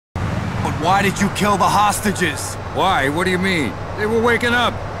Why did you kill the hostages? Why? What do you mean? They were waking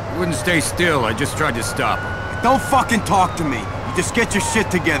up. You wouldn't stay still. I just tried to stop them. Don't fucking talk to me. You just get your shit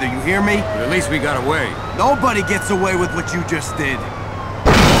together, you hear me? But at least we got away. Nobody gets away with what you just did.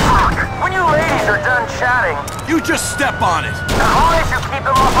 Fuck! When you ladies are done chatting... You just step on it. As long as you keep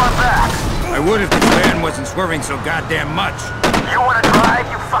them off our backs. I would if the van wasn't swerving so goddamn much. You wanna drive,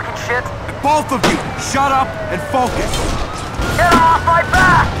 you fucking shit? Both of you, shut up and focus. Get off my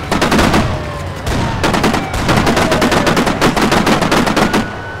back!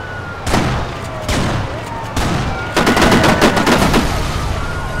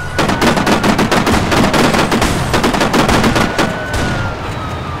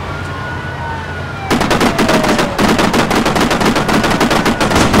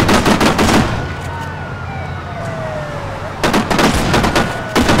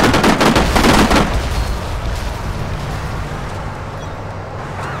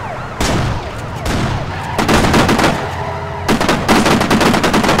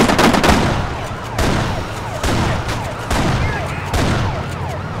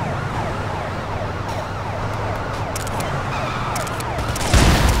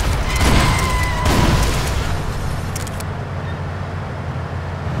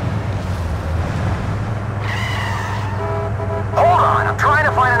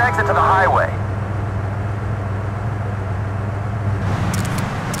 To the highway.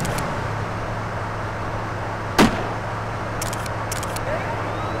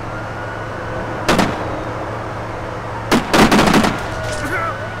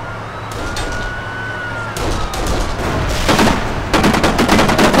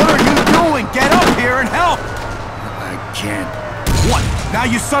 What are you doing? Get up here and help! I can't. What? Now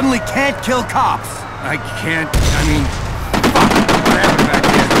you suddenly can't kill cops? I can't. I mean, fuck. What happened back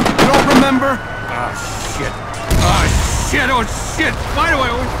there? Don't remember? Oh, shit. Oh, shit. Oh, shit. Why do I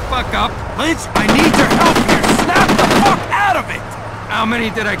always fuck up? Lynch, I need your help here. Snap the fuck out of it! How many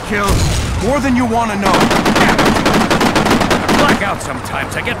did I kill? More than you want to know. Damn it. I black out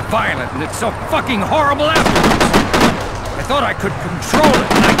sometimes. I get violent, and it's so fucking horrible afterwards. I thought I could control it,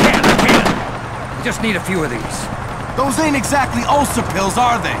 and I can't. I just need a few of these. Those ain't exactly ulcer pills,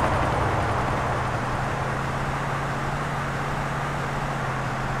 are they?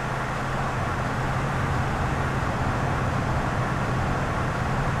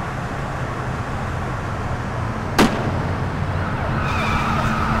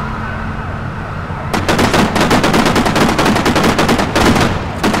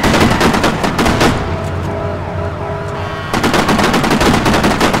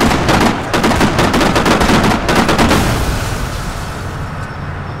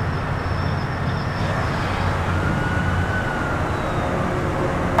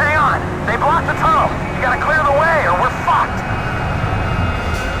 Block the tunnel! You gotta clear the way or we're fucked!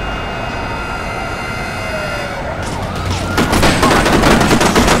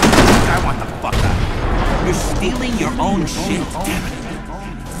 I want the fuck out. You're stealing your own shit, damn it.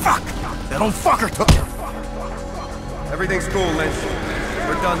 Fuck! That old fucker took her. Everything's cool, Lynch.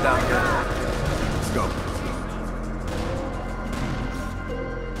 We're done down here. Let's go.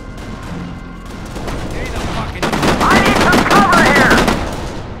 I need some cover here!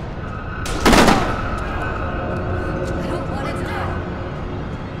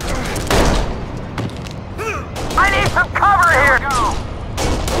 I need some cover here!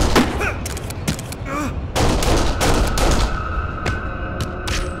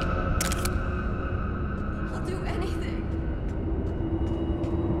 I'll do anything.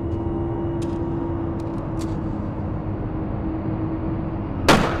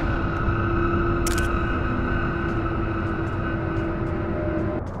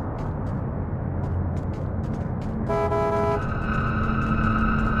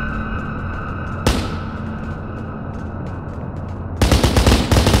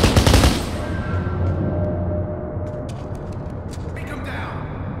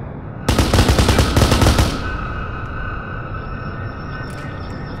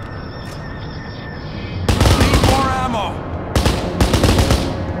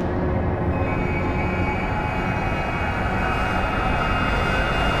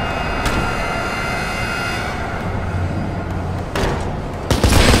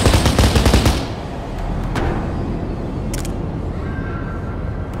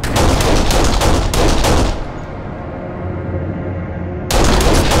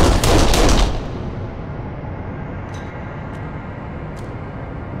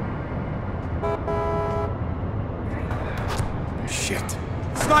 Shit.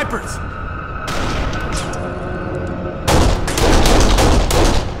 Snipers!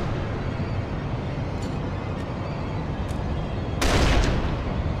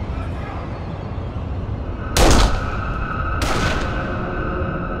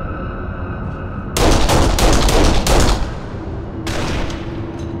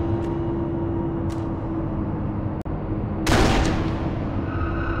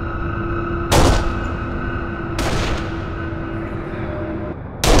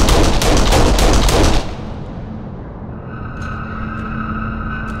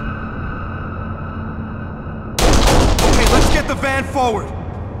 forward!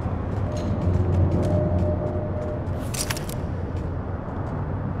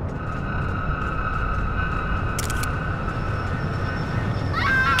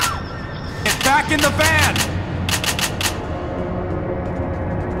 Get back in the van!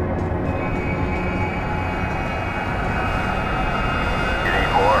 You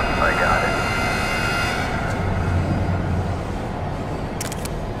need more? I got it.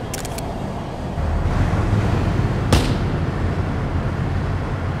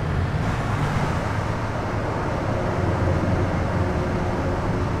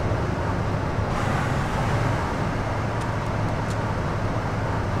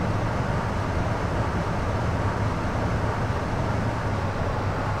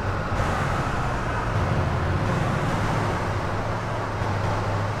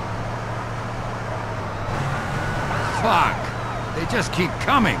 Fuck! They just keep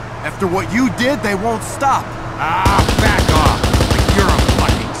coming. After what you did, they won't stop. Ah, back off! Like you're a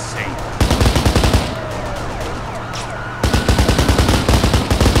fucking saint.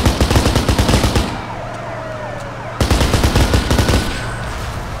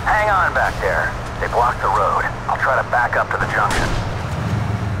 Hang on back there. They blocked the road. I'll try to back up to the junction.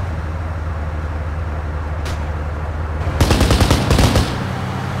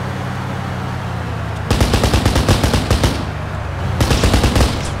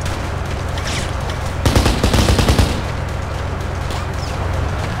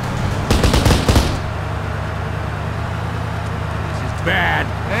 Bad.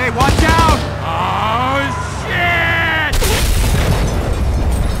 Hey, watch out! Oh, shit!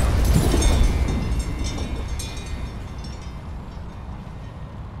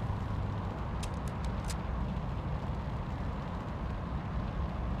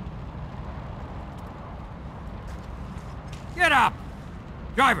 Get up!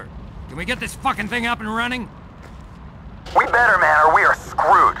 Driver, can we get this fucking thing up and running? We better, man, or we are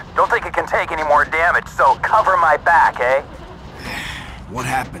screwed. Don't think it can take any more damage, so cover my back, eh? What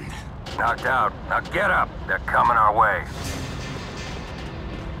happened? Knocked out. Now get up. They're coming our way.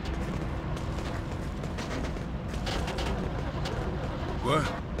 What?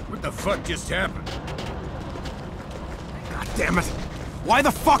 What the fuck just happened? God damn it! Why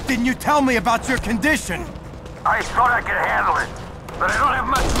the fuck didn't you tell me about your condition? I thought I could handle it, but I don't have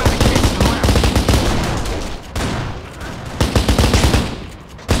much medication left.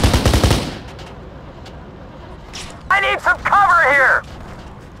 I need some cover here!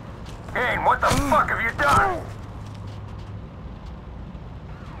 Kane, what the fuck have you done?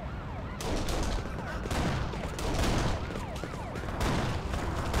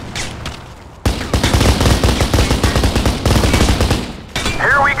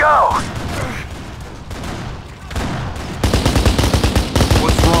 Here we go!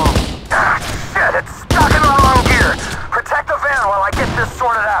 What's wrong? Ah, shit, it's stuck in the wrong gear! Protect the van while I get this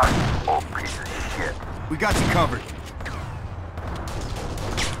sorted out! Oh, piece of shit. We got you covered.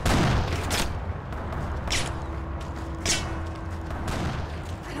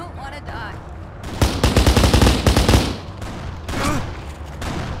 I don't want to die.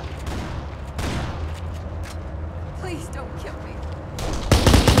 Please don't kill me.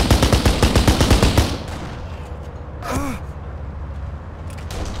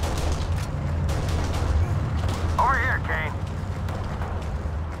 Over here, Kane.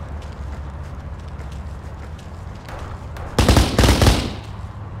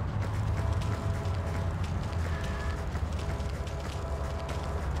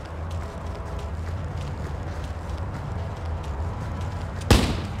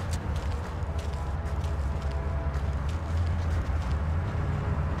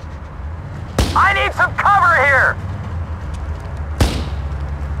 I need some cover here!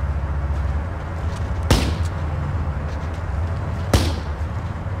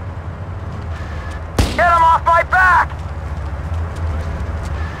 Get him off my back!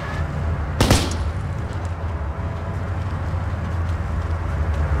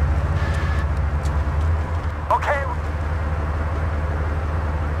 Okay.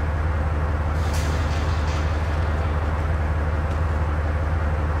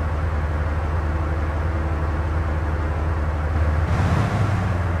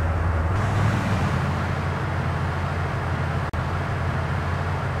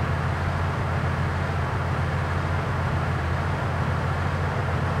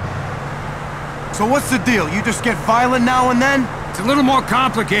 So what's the deal? You just get violent now and then? It's a little more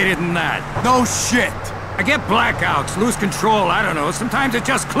complicated than that. No shit! I get blackouts, lose control, I don't know. Sometimes it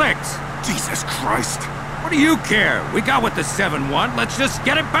just clicks. Jesus Christ! What do you care? We got what the 7 want. Let's just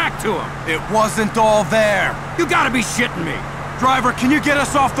get it back to them. It wasn't all there. You gotta be shitting me. Driver, can you get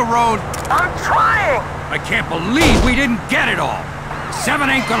us off the road? I'm trying! I can't believe we didn't get it all. 7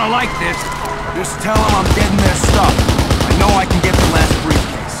 ain't gonna like this. Just tell them I'm getting their stuff. I know I can get the last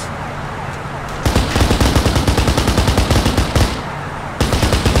briefcase.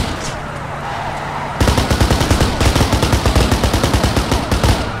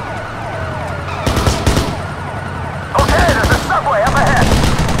 Okay, there's a subway up ahead.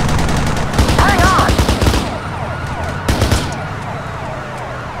 Hang on!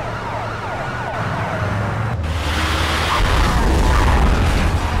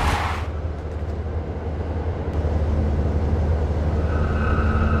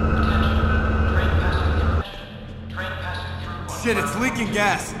 Shit, it's leaking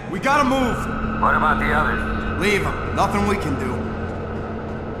gas. We gotta move. What about the others? Leave them. Nothing we can do.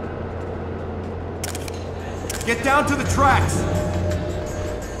 Get down to the tracks.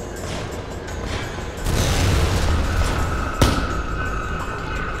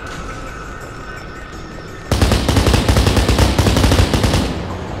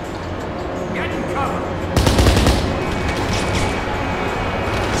 Get in cover.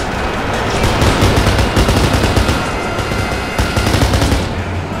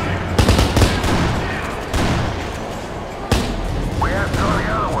 We have to go the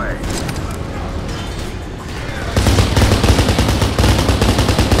other way.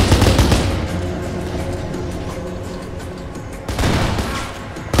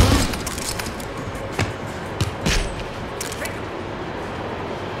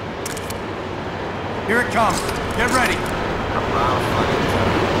 Here it comes. Get ready.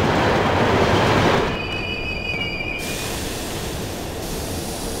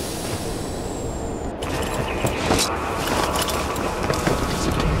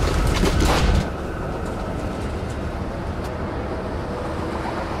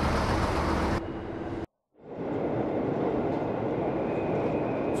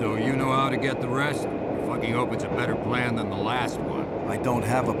 So you know how to get the rest? I fucking hope it's a better plan than the last one. I don't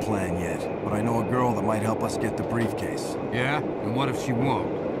have a plan yet, but I know a girl that might help us get the briefcase. Yeah? And what if she won't?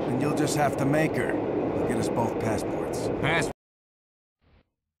 And you'll just have to make her. I'll get us both passports.